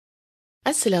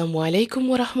Assalamu alaikum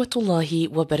wa rahmatullahi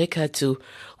wa barakatuh.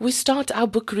 We start our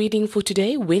book reading for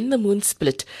today, When the Moon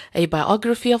Split, a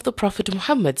biography of the Prophet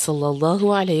Muhammad sallallahu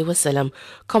alaihi wasallam,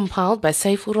 compiled by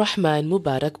Safiur-Rahman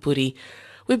Mubarakpuri.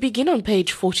 We begin on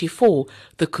page 44,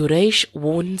 The Quraysh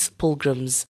warns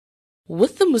pilgrims.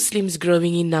 With the Muslims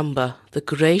growing in number, the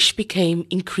Quraysh became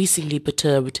increasingly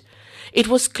perturbed. It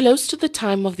was close to the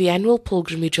time of the annual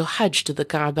pilgrimage or Hajj to the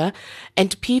Kaaba,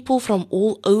 and people from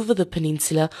all over the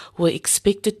peninsula were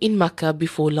expected in Makkah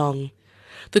before long.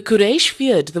 The Quraysh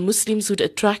feared the Muslims would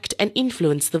attract and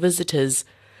influence the visitors.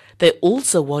 They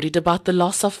also worried about the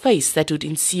loss of face that would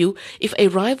ensue if a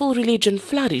rival religion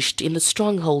flourished in the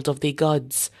stronghold of their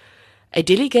gods. A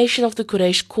delegation of the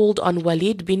Quraysh called on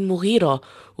Walid bin Mughira,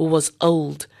 who was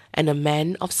old and a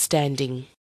man of standing.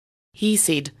 He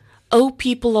said, "O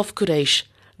people of Quraysh,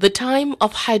 the time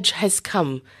of Hajj has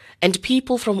come, and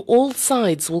people from all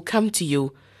sides will come to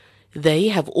you. They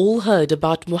have all heard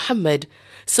about Muhammad,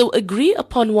 so agree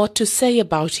upon what to say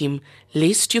about him,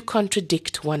 lest you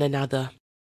contradict one another."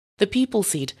 The people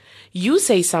said, "You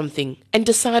say something and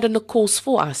decide on a course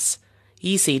for us."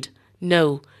 He said,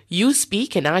 "No, you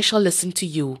speak and I shall listen to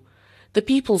you." The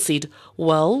people said,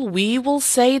 "Well, we will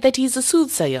say that he is a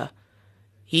soothsayer."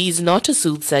 "He is not a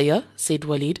soothsayer," said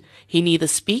Walid. "He neither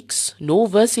speaks nor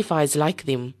versifies like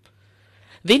them."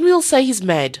 "Then we'll say he's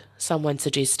mad," someone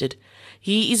suggested.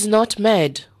 "He is not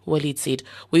mad," Walid said.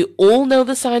 "We all know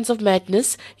the signs of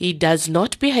madness. He does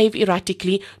not behave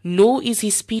erratically, nor is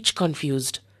his speech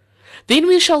confused." "Then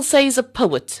we shall say he's a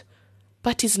poet."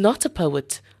 "But he's not a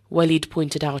poet," Walid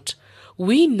pointed out.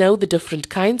 "We know the different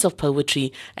kinds of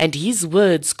poetry, and his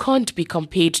words can't be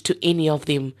compared to any of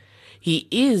them. He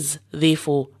is,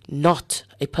 therefore, not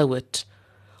a poet."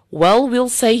 "Well, we'll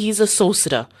say he's a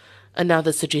sorcerer,"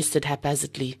 another suggested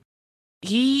haphazardly.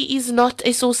 "He is not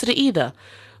a sorcerer either.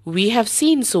 We have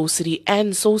seen sorcery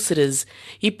and sorcerers.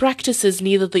 He practices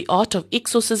neither the art of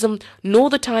exorcism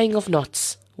nor the tying of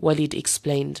knots," Walid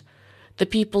explained. The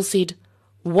people said,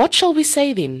 "What shall we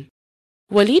say then?"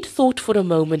 Walid thought for a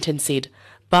moment and said,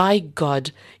 "By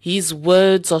God, his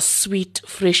words are sweet,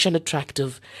 fresh and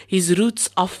attractive. His roots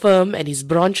are firm and his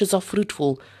branches are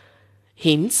fruitful.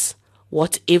 Hence,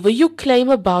 whatever you claim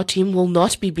about him will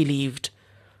not be believed.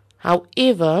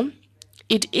 However,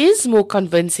 it is more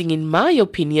convincing in my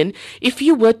opinion if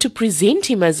you were to present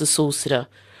him as a sorcerer.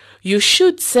 You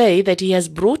should say that he has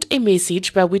brought a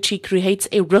message by which he creates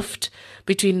a rift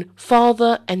between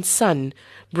father and son,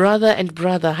 brother and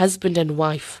brother, husband and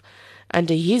wife.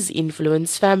 Under his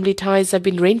influence, family ties have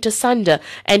been rent asunder,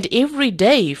 and every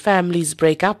day families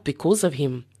break up because of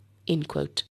him." End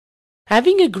quote.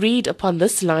 Having agreed upon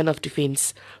this line of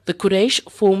defense, the Quraysh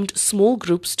formed small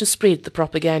groups to spread the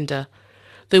propaganda.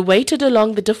 They waited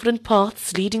along the different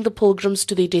paths leading the pilgrims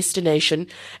to their destination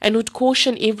and would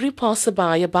caution every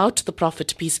passerby about the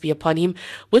Prophet, peace be upon him,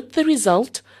 with the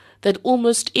result that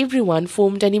almost everyone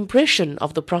formed an impression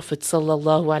of the Prophet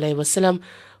sallallahu alaihi wasallam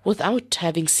without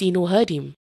having seen or heard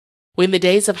him. When the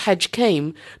days of Hajj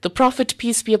came, the Prophet,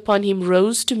 peace be upon him,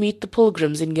 rose to meet the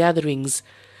pilgrims in gatherings.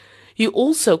 He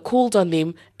also called on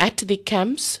them at their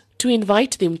camps to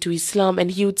invite them to Islam,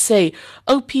 and he would say,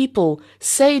 "O people,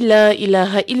 say La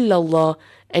ilaha illallah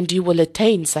and you will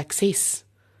attain success."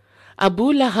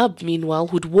 Abu Lahab, meanwhile,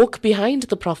 would walk behind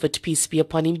the Prophet, peace be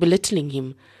upon him, belittling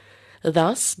him.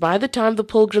 Thus, by the time the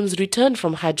pilgrims returned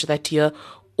from Hajj that year,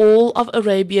 all of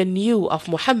Arabia knew of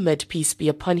Muhammad, peace be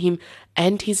upon him,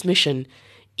 and his mission,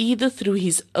 either through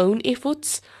his own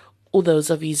efforts or those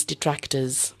of his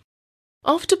detractors.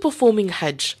 After performing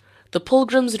Hajj, the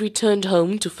pilgrims returned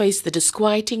home to face the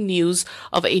disquieting news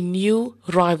of a new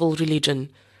rival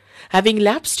religion. Having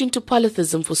lapsed into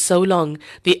polytheism for so long,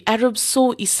 the Arabs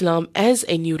saw Islam as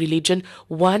a new religion,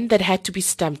 one that had to be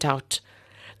stamped out.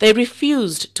 They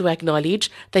refused to acknowledge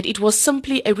that it was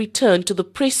simply a return to the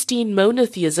pristine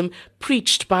monotheism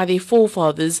preached by their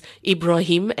forefathers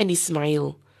Ibrahim and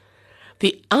Ismail.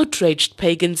 The outraged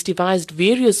pagans devised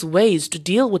various ways to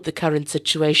deal with the current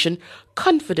situation,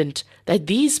 confident that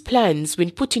these plans,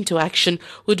 when put into action,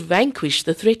 would vanquish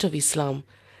the threat of Islam.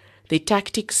 Their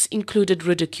tactics included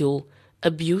ridicule,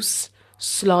 abuse,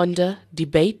 slander,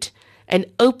 debate, and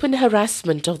open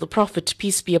harassment of the Prophet,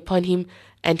 peace be upon him,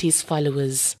 and his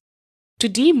followers. To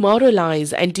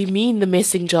demoralize and demean the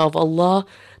messenger of Allah,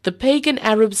 the pagan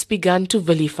Arabs began to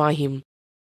vilify him.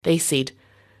 They said,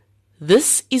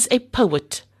 "This is a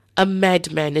poet, a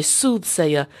madman, a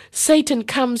soothsayer. Satan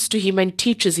comes to him and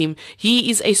teaches him.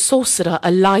 He is a sorcerer, a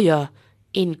liar."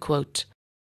 End quote.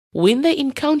 When they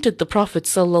encountered the Prophet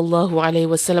sallallahu alaihi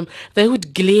wasallam, they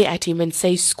would glare at him and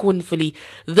say scornfully,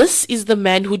 "This is the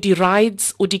man who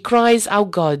derides or decries our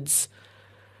gods."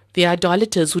 The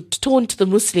idolaters would taunt the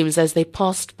Muslims as they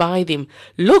passed by them.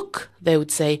 Look, they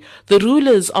would say, the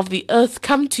rulers of the earth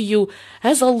come to you.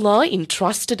 Has Allah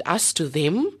entrusted us to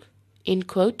them? End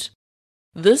quote.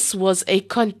 This was a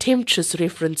contemptuous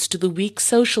reference to the weak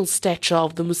social stature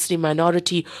of the Muslim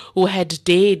minority who had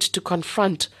dared to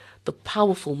confront the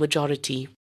powerful majority.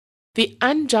 The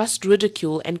unjust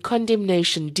ridicule and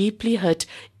condemnation deeply hurt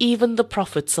even the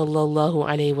Prophet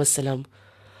ﷺ.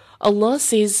 Allah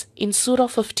says in Surah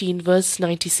 15 verse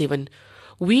 97,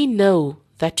 "We know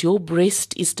that your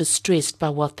breast is distressed by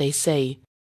what they say."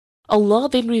 Allah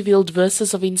then revealed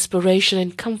verses of inspiration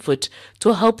and comfort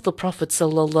to help the Prophet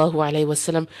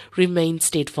ﷺ remain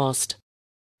steadfast.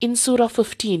 In Surah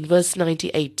 15 verse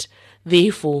 98,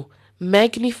 "Therefore,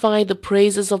 magnify the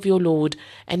praises of your Lord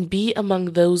and be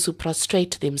among those who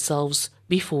prostrate themselves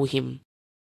before him."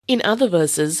 In other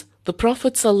verses, the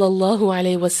Prophet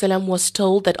ﷺ was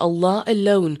told that Allah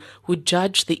alone would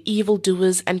judge the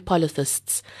evildoers and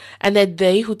polytheists, and that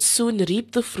they would soon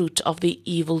reap the fruit of their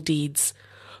evil deeds.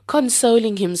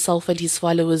 Consoling himself and his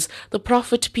followers, the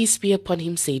Prophet, peace be upon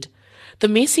him, said, "The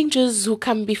messengers who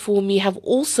come before me have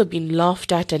also been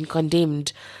laughed at and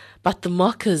condemned, but the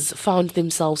mockers found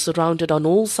themselves surrounded on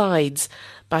all sides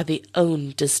by their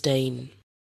own disdain."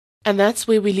 And that's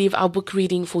where we leave our book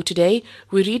reading for today.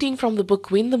 We're reading from the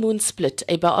book When the Moon Split,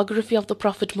 a biography of the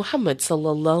Prophet Muhammad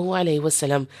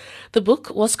ﷺ. The book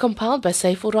was compiled by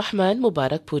Safiur-Rahman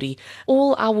Mubarakpuri.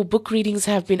 All our book readings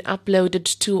have been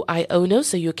uploaded to Iono,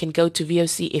 so you can go to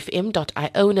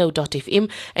vocfm.iono.fm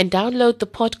and download the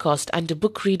podcast under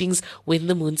book readings When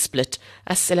the Moon Split.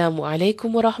 Assalamu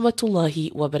alaikum wa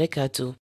rahmatullahi wa barakatuh.